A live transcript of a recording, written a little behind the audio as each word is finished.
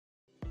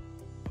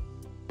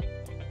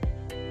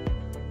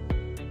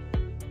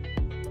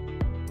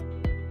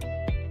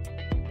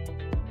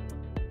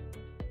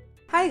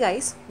Hi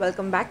guys,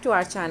 welcome back to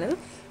our channel,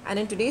 and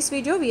in today's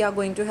video we are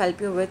going to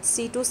help you with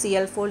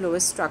C2Cl4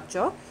 Lewis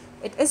structure.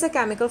 It is a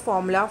chemical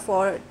formula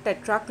for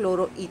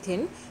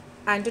tetrachloroethene,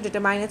 and to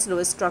determine its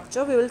Lewis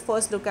structure we will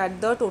first look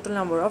at the total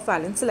number of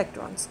valence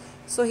electrons.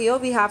 So here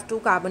we have two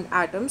carbon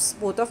atoms,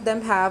 both of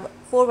them have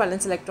 4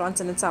 valence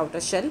electrons in its outer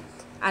shell,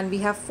 and we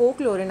have 4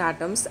 chlorine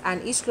atoms,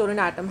 and each chlorine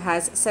atom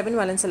has 7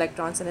 valence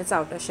electrons in its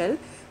outer shell.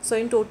 So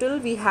in total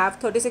we have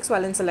 36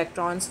 valence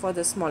electrons for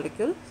this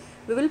molecule.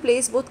 We will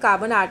place both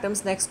carbon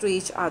atoms next to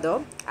each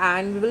other,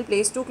 and we will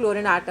place 2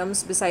 chlorine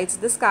atoms besides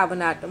this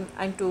carbon atom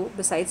and 2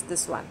 besides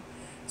this one.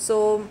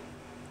 So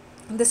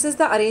this is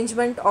the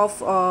arrangement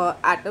of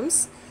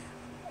atoms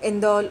in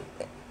the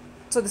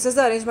this is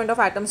the arrangement of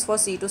atoms for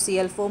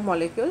C2Cl4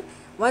 molecule.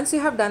 Once you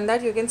have done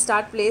that, you can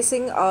start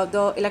placing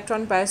the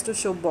electron pairs to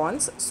show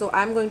bonds. So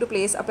I am going to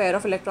place a pair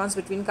of electrons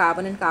between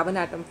carbon and carbon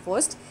atom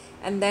first,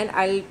 and then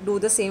I'll do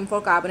the same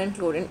for carbon and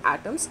chlorine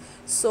atoms.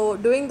 So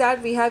doing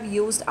that, we have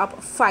used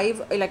up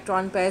 5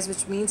 electron pairs,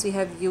 which means we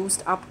have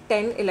used up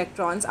 10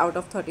 electrons out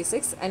of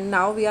 36, and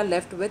now we are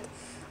left with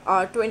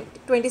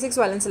 26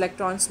 valence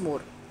electrons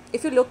more.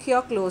 If you look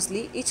here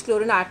closely, each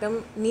chlorine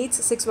atom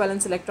needs 6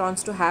 valence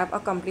electrons to have a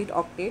complete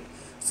octet.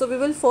 So we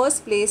will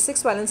first place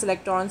 6 valence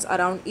electrons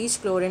around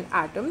each chlorine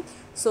atom.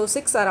 So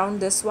 6 around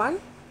this one,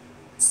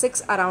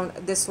 6 around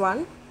this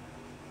one,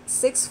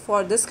 6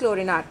 for this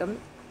chlorine atom,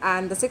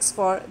 and the 6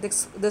 for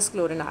this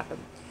chlorine atom.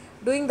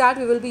 Doing that,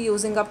 we will be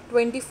using up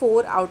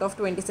 24 out of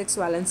 26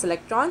 valence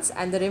electrons,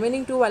 and the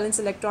remaining 2 valence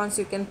electrons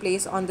you can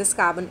place on this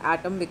carbon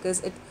atom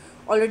because it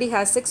already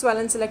has 6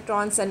 valence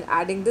electrons, and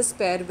adding this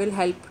pair will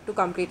help to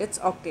complete its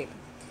octet.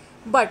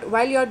 But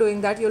while you are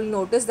doing that, you will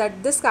notice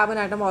that this carbon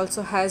atom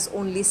also has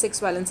only 6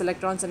 valence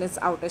electrons in its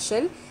outer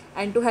shell,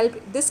 and to help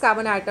this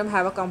carbon atom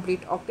have a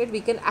complete octet,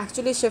 we can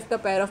actually shift a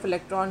pair of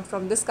electrons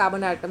from this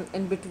carbon atom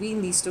in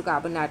between these two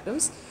carbon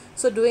atoms.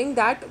 So doing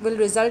that will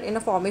result in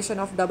a formation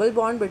of double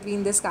bond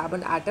between this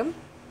carbon atom,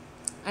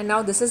 and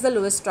now this is the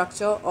Lewis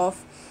structure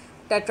of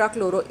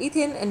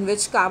tetrachloroethene, in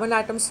which carbon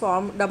atoms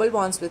form double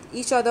bonds with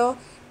each other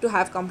to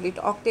have complete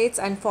octets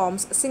and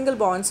forms single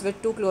bonds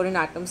with 2 chlorine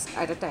atoms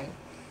at a time.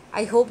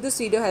 I hope this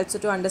video helps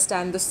you to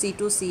understand the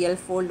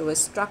C2Cl4 Lewis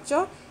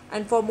structure,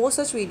 and for more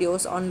such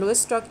videos on Lewis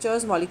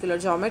structures, molecular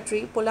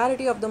geometry,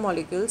 polarity of the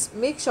molecules,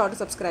 make sure to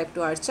subscribe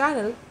to our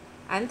channel,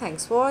 and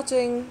thanks for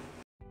watching.